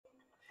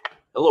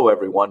Hello,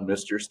 everyone.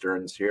 Mr.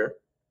 Stearns here.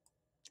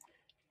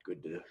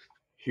 Good to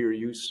hear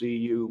you, see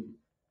you,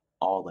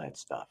 all that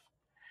stuff.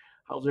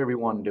 How's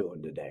everyone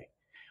doing today?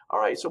 All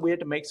right, so we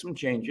had to make some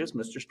changes.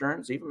 Mr.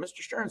 Stearns, even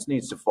Mr. Stearns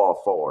needs to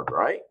fall forward,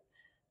 right?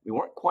 We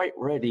weren't quite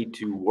ready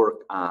to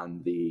work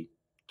on the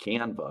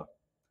Canva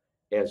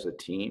as a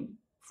team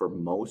for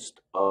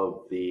most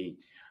of the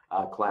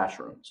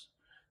classrooms.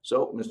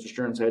 So Mr.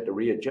 Stearns had to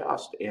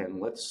readjust, and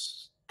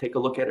let's take a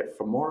look at it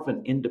from more of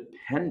an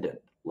independent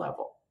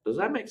level. Does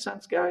that make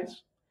sense,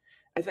 guys?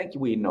 I think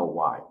we know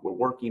why. We're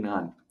working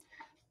on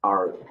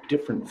our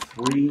different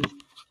three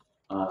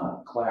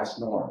class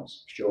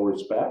norms: show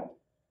respect,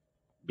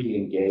 be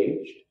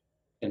engaged,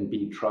 and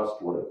be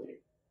trustworthy.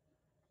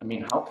 I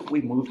mean, how could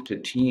we move to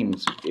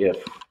teams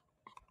if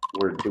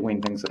we're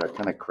doing things that are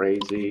kind of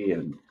crazy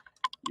and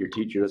your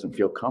teacher doesn't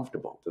feel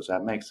comfortable? Does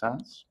that make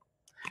sense?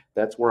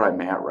 That's where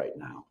I'm at right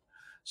now.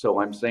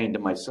 So I'm saying to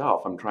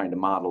myself, I'm trying to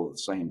model the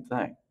same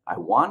thing. I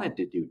wanted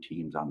to do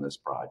teams on this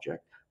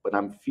project, but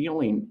I'm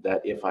feeling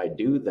that if I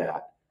do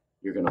that,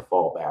 you're going to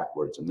fall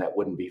backwards, and that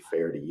wouldn't be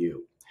fair to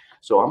you.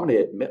 So I'm going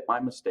to admit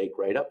my mistake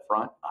right up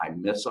front. I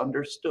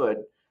misunderstood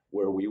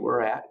where we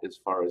were at as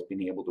far as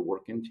being able to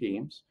work in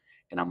teams,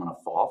 and I'm going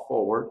to fall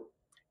forward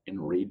and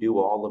redo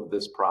all of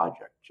this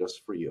project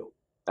just for you.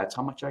 That's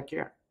how much I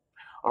care.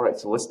 All right,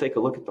 so let's take a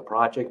look at the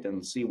project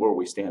and see where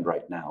we stand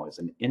right now as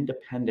an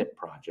independent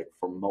project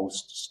for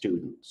most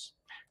students.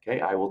 Okay,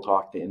 I will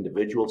talk to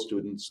individual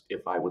students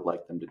if I would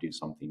like them to do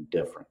something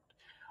different.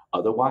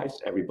 Otherwise,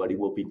 everybody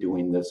will be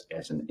doing this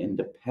as an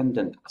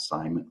independent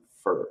assignment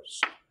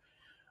first.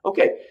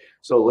 Okay,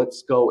 so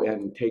let's go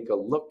and take a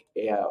look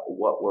at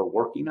what we're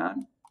working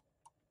on.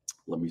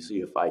 Let me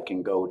see if I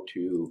can go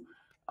to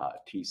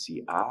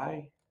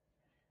TCI.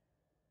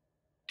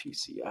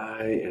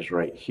 TCI is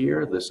right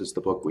here. This is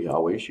the book we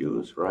always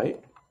use,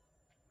 right?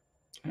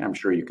 And I'm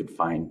sure you could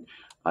find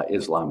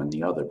Islam in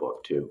the other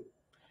book too.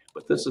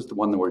 But this is the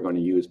one that we're going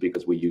to use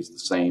because we use the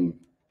same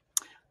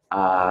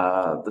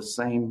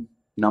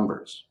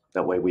numbers.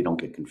 That way we don't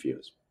get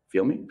confused.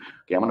 Feel me?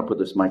 Okay, I'm going to put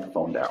this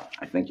microphone down.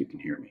 I think you can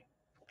hear me.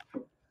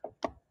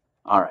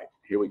 All right,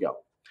 here we go.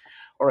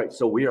 All right,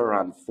 so we are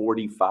on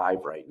 45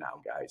 right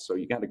now, guys. So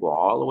you got to go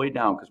all the way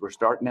down because we're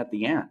starting at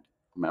the end.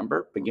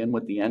 Remember, begin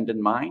with the end in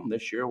mind.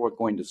 This year, we're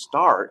going to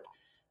start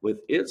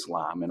with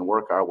Islam and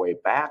work our way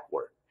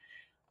backward.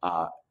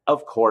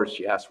 Of course,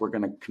 yes, we're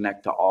going to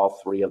connect to all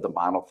three of the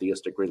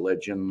monotheistic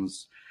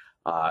religions,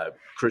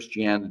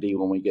 Christianity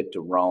when we get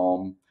to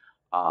Rome,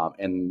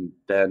 and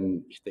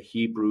then the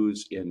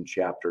Hebrews in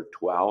chapter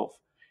 12.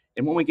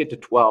 And when we get to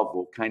 12,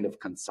 we'll kind of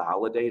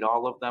consolidate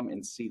all of them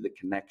and see the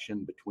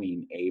connection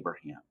between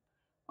Abraham.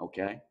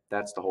 Okay,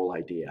 that's the whole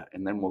idea.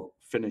 And then we'll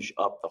finish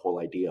up the whole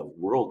idea of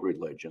world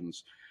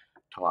religions,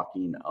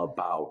 talking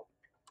about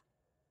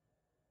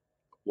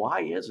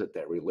why is it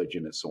that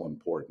religion is so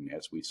important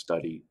as we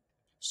study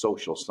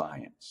social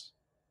science.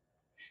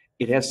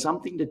 It has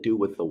something to do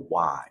with the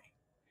why.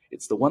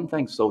 It's the one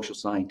thing social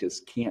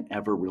scientists can't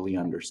ever really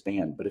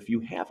understand. But if you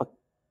have a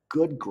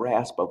good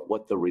grasp of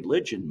what the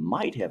religion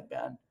might have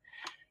been,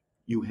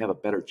 you have a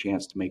better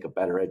chance to make a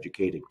better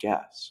educated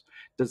guess.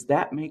 Does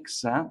that make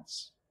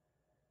sense?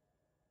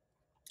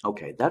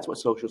 Okay, that's what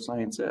social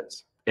science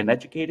is. An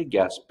educated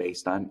guess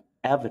based on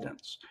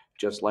evidence,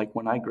 just like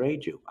when I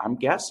grade you. I'm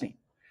guessing.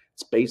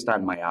 It's based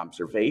on my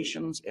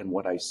observations and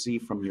what I see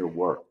from your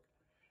work.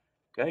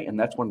 Okay, and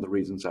that's one of the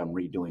reasons I'm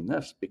redoing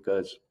this,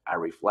 because I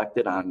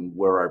reflected on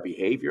where our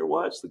behavior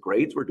was. The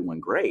grades were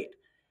doing great,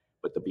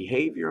 but the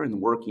behavior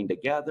and working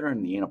together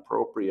and the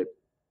inappropriate,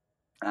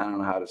 I don't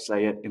know how to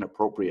say it,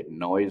 inappropriate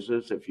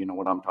noises, if you know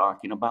what I'm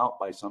talking about,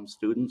 by some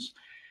students,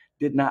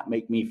 did not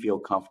make me feel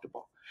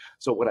comfortable.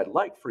 So what I'd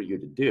like for you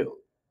to do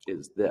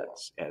is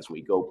this, as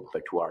we go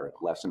to our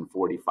lesson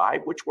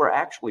 45, which we're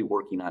actually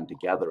working on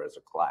together as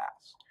a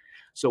class.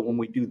 So when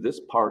we do this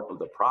part of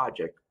the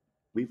project,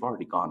 we've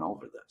already gone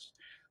over this.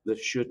 This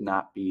should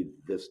not be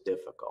this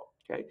difficult,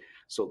 okay?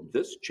 So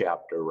this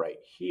chapter right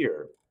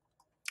here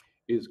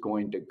is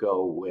going to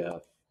go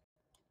with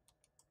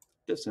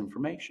this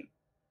information,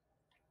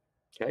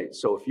 okay?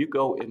 So if you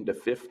go into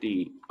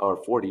 50 or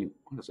 40,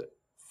 what is it,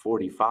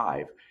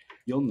 45,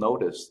 you'll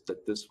notice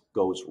that this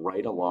goes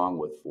right along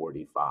with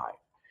 45.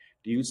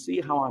 Do you see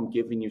how I'm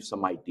giving you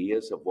some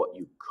ideas of what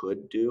you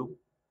could do?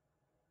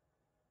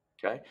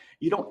 Okay,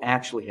 you don't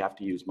actually have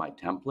to use my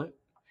template.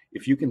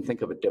 If you can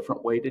think of a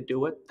different way to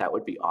do it, that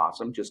would be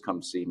awesome. Just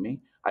come see me.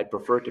 I'd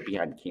prefer it to be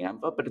on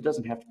Canva, but it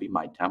doesn't have to be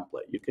my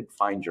template. You could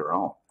find your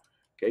own.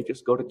 Okay,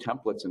 just go to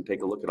templates and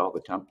take a look at all the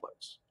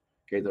templates.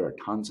 Okay, there are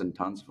tons and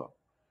tons of them.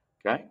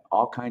 Okay,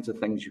 all kinds of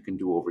things you can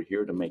do over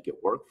here to make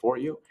it work for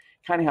you.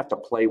 Kind of have to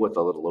play with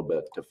a little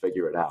bit to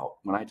figure it out.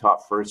 When I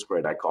taught first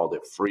grade, I called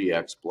it free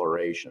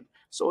exploration.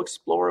 So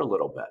explore a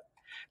little bit.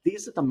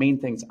 These are the main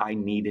things I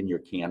need in your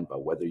Canva,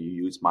 whether you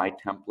use my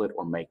template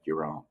or make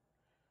your own.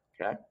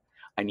 Okay,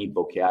 I need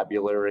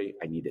vocabulary.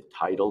 I need it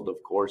titled,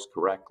 of course,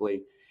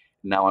 correctly.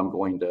 Now I'm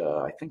going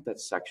to, I think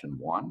that's section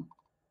 1.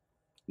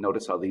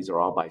 Notice how these are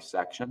all by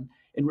section.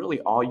 And really,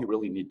 all you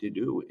really need to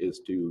do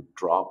is to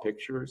draw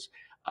pictures,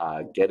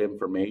 get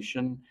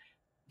information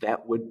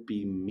that would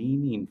be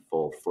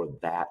meaningful for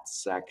that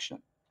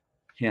section.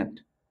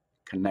 Hint,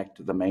 connect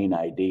to the main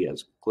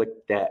ideas. Click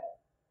that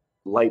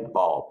light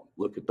bulb.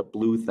 Look at the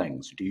blue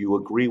things. Do you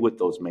agree with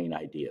those main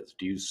ideas?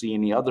 Do you see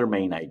any other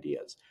main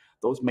ideas?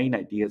 Those main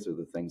ideas are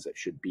the things that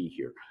should be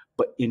here,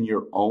 but in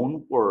your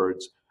own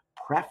words,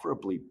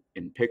 preferably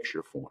in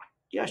picture form.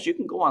 Yes, you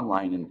can go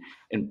online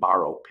and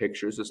borrow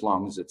pictures as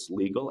long as it's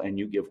legal and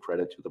you give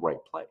credit to the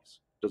right place.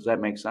 Does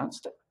that make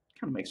sense? That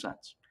kind of makes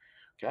sense.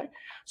 Okay.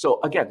 So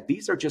again,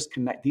 these are just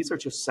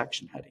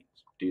section headings.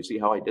 Do you see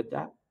how I did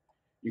that?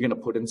 You're going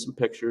to put in some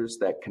pictures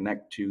that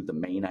connect to the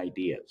main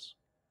ideas.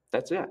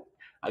 That's it.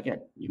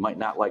 Again, you might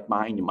not like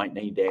mine. You might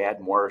need to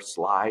add more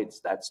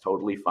slides. That's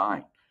totally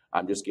fine.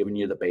 I'm just giving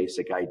you the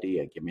basic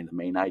idea. Give me the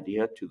main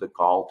idea to the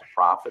call to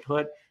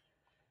prophethood.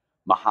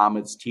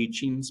 Muhammad's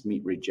teachings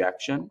meet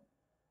rejection.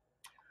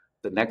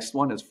 The next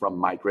one is from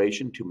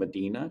migration to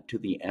Medina to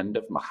the end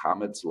of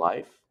Muhammad's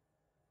life.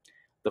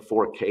 The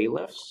four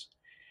caliphs.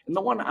 And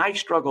the one I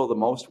struggle the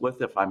most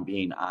with, if I'm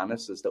being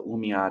honest, is the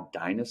Umayyad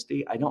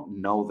dynasty. I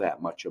don't know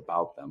that much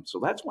about them. So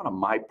that's one of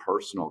my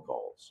personal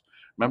goals.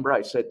 Remember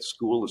I said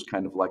school is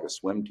kind of like a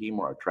swim team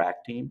or a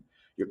track team.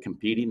 You're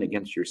competing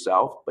against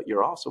yourself, but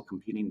you're also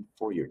competing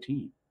for your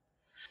team.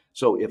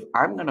 So if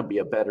I'm going to be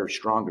a better,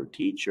 stronger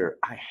teacher,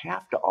 I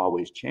have to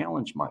always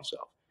challenge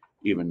myself,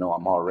 even though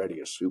I'm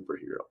already a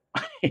superhero.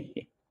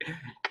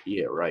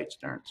 Yeah, right,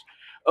 Stearns.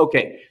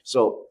 Okay,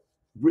 so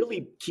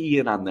really key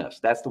in on this.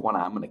 That's the one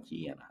I'm going to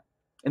key in on.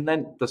 And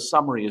then the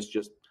summary is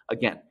just,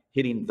 again,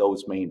 hitting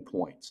those main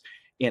points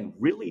and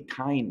really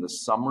tying the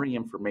summary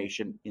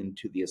information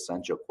into the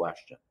essential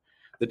question.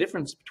 The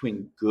difference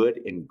between good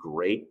and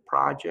great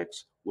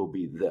projects will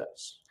be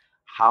this.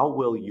 How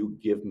will you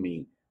give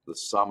me the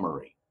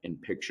summary in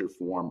picture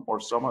form or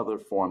some other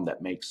form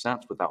that makes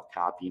sense without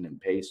copying and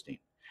pasting?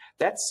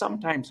 That's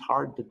sometimes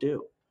hard to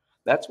do.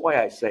 That's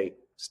why I say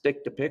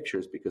stick to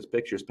pictures, because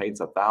pictures paints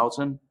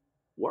 1,000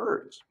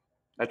 words.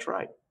 That's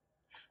right.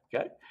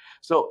 Okay.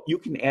 So you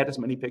can add as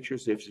many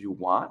pictures as you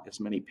want, as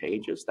many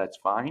pages, that's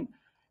fine.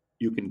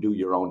 You can do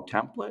your own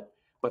template,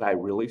 but I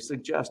really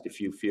suggest, if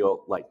you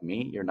feel like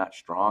me, you're not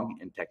strong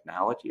in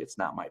technology, it's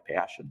not my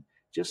passion,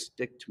 just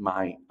stick to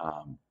my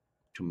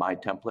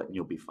template and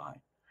you'll be fine.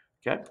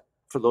 Okay.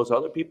 For those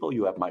other people,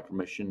 you have my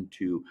permission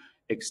to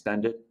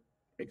extend it,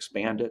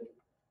 expand it,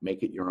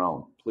 make it your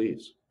own,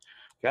 please.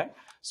 Okay.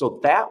 So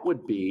that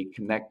would be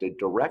connected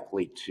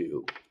directly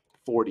to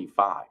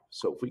 45.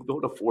 So if we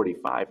go to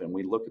 45 and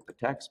we look at the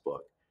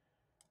textbook,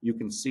 you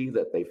can see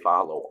that they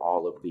follow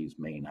all of these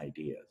main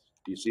ideas.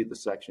 Do you see the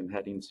section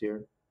headings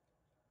here?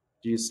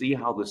 Do you see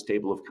how this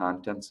table of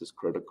contents is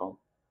critical?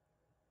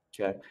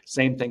 Okay,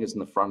 same thing as in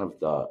the front of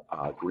the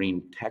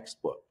green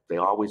textbook. They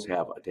always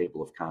have a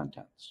table of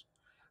contents.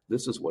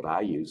 This is what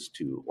I use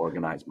to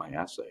organize my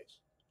essays.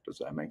 Does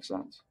that make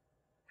sense?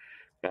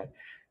 Okay.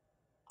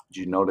 Did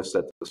you notice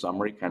that the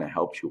summary kind of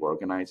helps you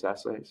organize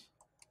essays?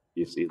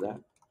 You see that?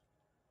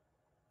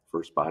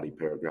 First body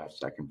paragraph,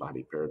 second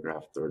body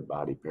paragraph, third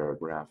body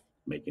paragraph,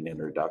 make an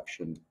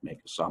introduction, make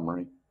a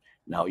summary.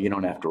 No, you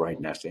don't have to write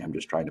an essay. I'm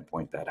just trying to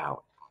point that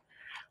out.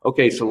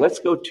 Okay, so let's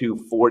go to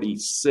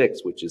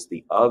 46, which is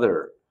the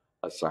other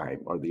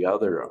assignment or the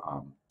other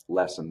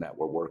lesson that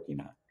we're working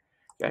on.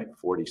 Okay,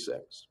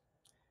 46.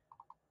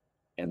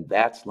 And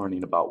that's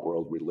learning about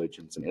world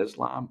religions and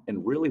Islam.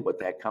 And really what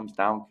that comes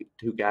down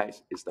to,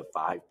 guys, is the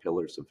 5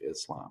 pillars of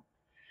Islam.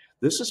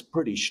 This is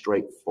pretty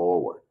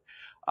straightforward.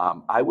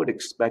 I would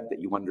expect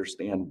that you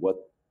understand what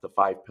the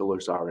 5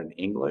 pillars are in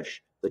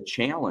English. The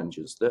challenge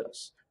is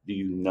this. Do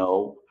you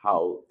know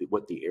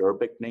what the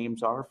Arabic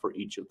names are for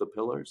each of the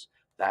pillars?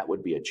 That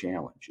would be a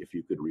challenge if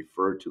you could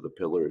refer to the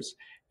pillars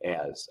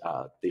as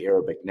the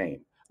Arabic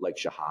name, like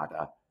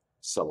Shahada,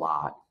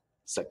 Salat,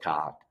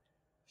 Zakat,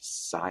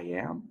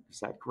 Siyam, is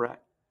that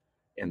correct?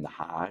 And the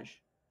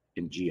Hajj,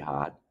 and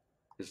Jihad,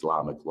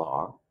 Islamic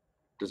law.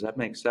 Does that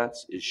make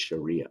sense? Is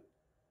Sharia.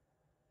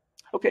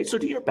 Okay, so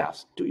do your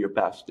best. Do your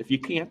best. If you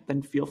can't,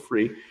 then feel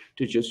free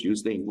to just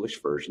use the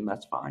English version.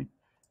 That's fine.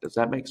 Does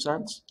that make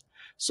sense?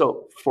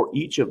 So for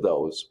each of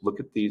those, look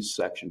at these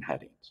section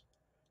headings.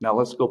 Now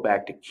let's go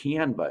back to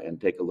Canva and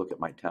take a look at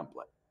my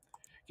template.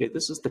 Okay,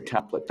 this is the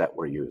template that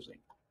we're using.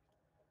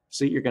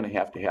 See, you're going to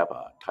have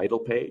a title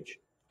page.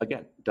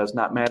 Again, it does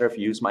not matter if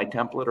you use my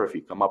template or if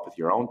you come up with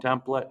your own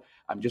template.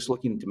 I'm just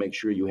looking to make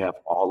sure you have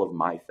all of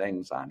my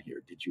things on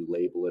here. Did you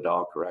label it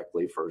all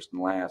correctly? First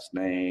and last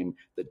name,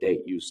 the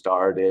date you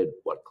started,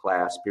 what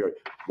class period.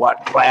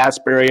 What class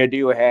period do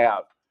you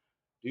have?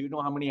 Do you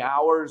know how many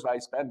hours I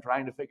spend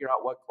trying to figure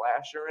out what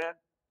class you're in?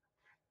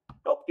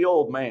 Nope, the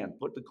old man.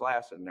 Put the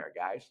class in there,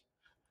 guys.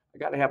 I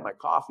got to have my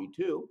coffee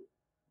too.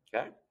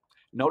 Okay.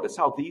 Notice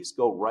how these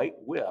go right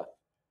with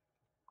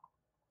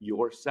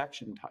your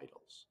section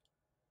titles.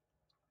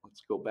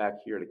 Let's go back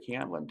here to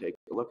Canva and take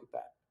a look at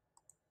that.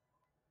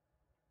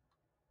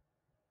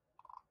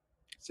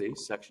 See,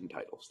 section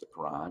titles, the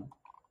Quran.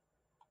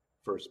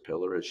 First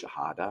pillar is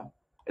Shahada.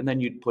 And then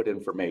you'd put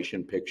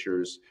information,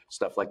 pictures,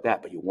 stuff like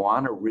that. But you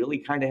want to really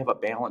kind of have a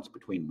balance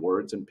between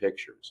words and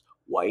pictures,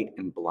 white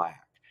and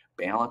black.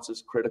 Balance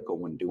is critical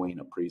when doing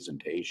a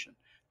presentation.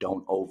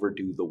 Don't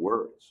overdo the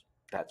words.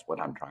 That's what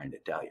I'm trying to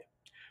tell you.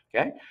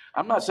 Okay?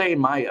 I'm not saying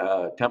my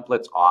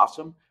template's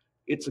awesome.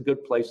 It's a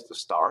good place to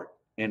start,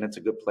 and it's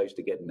a good place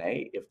to get an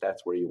A if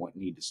that's where you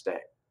need to stay.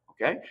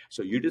 Okay?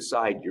 So you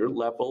decide your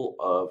level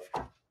of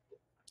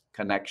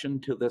connection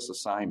to this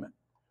assignment.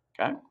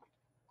 Okay?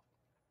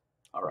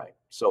 All right.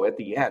 So at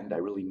the end, I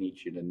really need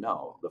you to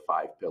know the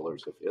 5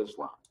 pillars of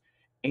Islam.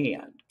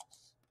 And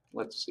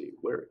let's see,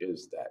 where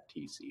is that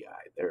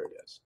TCI? There it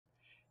is.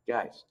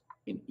 Guys,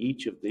 in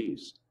each of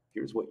these,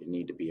 here's what you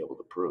need to be able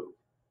to prove.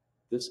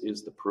 This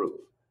is the proof.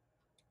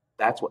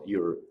 That's what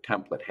your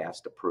template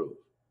has to prove.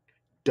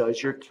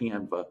 Does your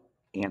Canva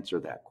answer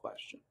that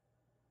question?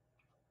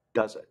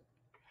 Does it?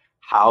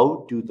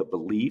 How do the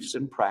beliefs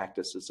and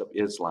practices of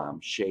Islam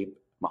shape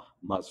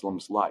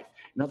Muslims' life?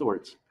 In other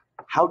words,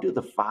 how do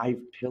the 5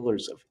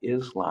 pillars of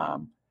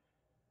Islam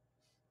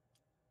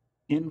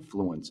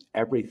influence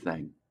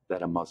everything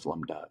that a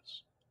Muslim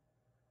does?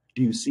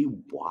 Do you see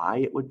why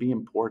it would be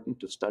important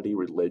to study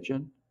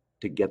religion,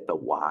 to get the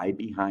why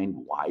behind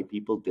why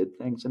people did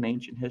things in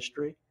ancient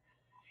history?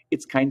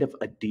 It's kind of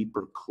a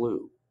deeper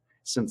clue.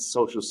 Since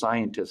social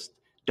scientists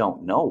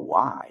don't know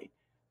why,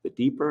 the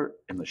deeper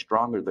and the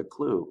stronger the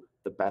clue,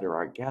 the better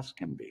our guess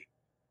can be.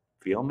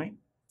 Feel me?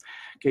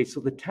 Okay,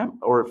 so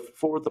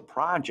for the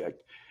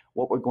project,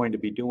 what we're going to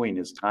be doing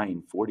is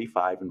tying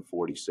 45 and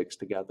 46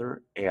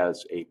 together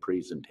as a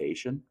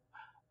presentation,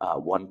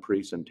 one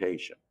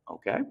presentation,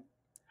 okay?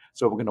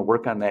 So we're going to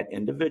work on that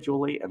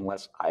individually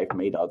unless I've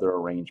made other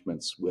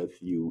arrangements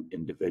with you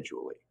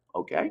individually,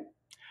 okay?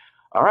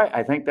 All right,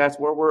 I think that's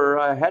where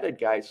we're headed,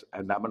 guys.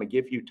 And I'm going to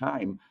give you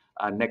time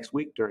next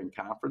week during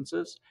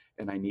conferences,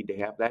 and I need to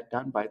have that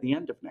done by the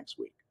end of next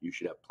week. You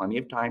should have plenty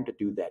of time to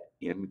do that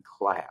in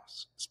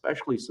class,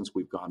 especially since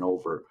we've gone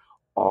over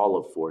all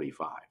of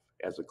 45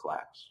 as a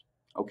class,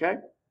 okay?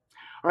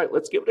 All right,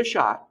 let's give it a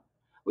shot.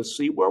 Let's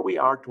see where we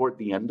are toward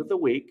the end of the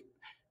week.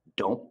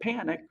 Don't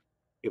panic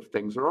if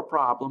things are a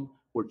problem.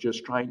 We're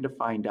just trying to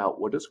find out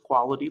what does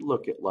quality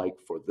look like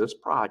for this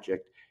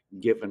project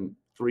given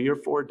 3 or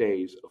 4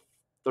 days of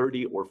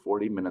 30 or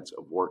 40 minutes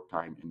of work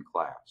time in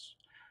class.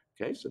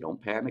 Okay, so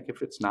don't panic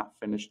if it's not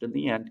finished in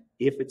the end,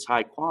 if it's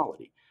high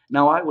quality.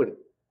 Now, I would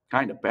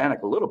kind of panic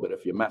a little bit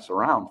if you mess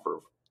around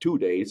for 2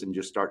 days and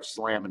just start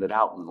slamming it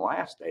out in the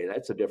last day.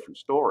 That's a different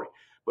story.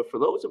 But for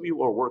those of you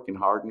who are working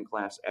hard in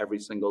class every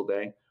single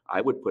day,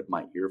 I would put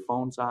my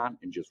earphones on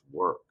and just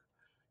work.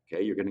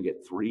 Okay, you're going to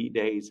get 3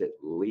 days at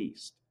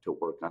least to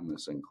work on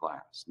this in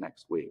class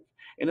next week.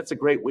 And it's a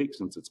great week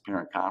since it's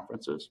parent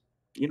conferences.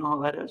 You know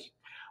how that is?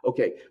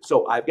 Okay,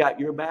 so I've got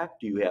your back.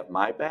 Do you have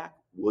my back?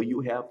 Will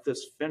you have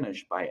this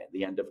finished by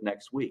the end of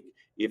next week?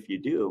 If you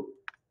do,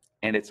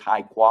 and it's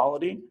high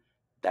quality,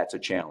 that's a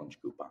challenge,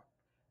 coupon,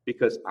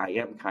 because I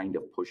am kind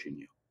of pushing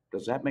you.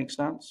 Does that make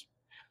sense?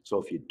 So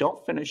if you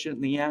don't finish it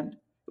in the end,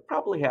 you'll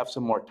probably have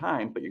some more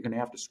time, but you're going to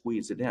have to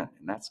squeeze it in,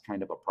 and that's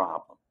kind of a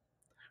problem.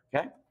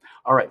 Okay?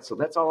 All right, so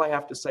that's all I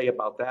have to say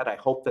about that. I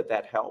hope that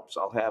that helps.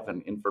 I'll have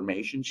an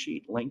information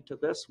sheet linked to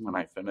this when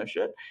I finish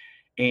it,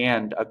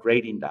 and a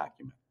grading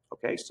document.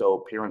 Okay,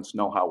 so parents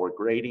know how we're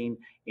grading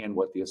and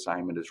what the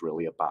assignment is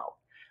really about.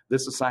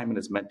 This assignment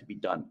is meant to be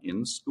done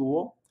in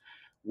school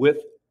with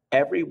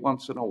every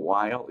once in a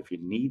while, if you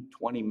need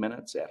 20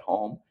 minutes at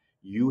home,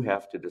 you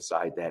have to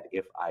decide that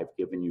if I've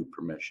given you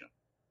permission.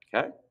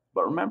 Okay,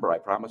 but remember, I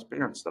promised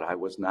parents that I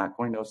was not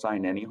going to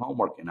assign any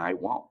homework, and I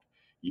won't.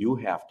 You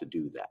have to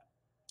do that.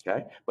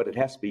 Okay, but it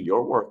has to be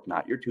your work,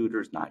 not your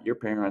tutors, not your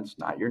parents,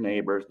 not your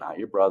neighbors, not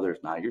your brothers,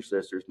 not your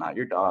sisters, not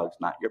your dogs,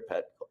 not your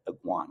pet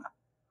iguana.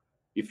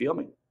 You feel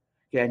me?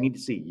 Okay, I need to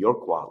see your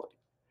quality.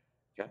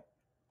 Okay,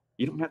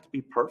 you don't have to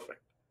be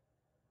perfect.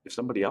 If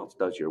somebody else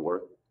does your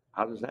work,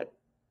 how does that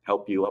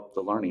help you up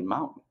the learning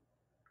mountain?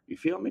 You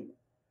feel me?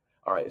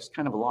 All right, it's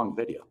kind of a long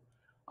video.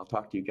 I'll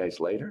talk to you guys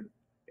later,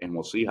 and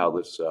we'll see how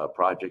this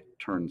project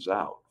turns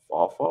out.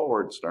 Fall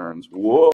forward, Stearns. Whoa.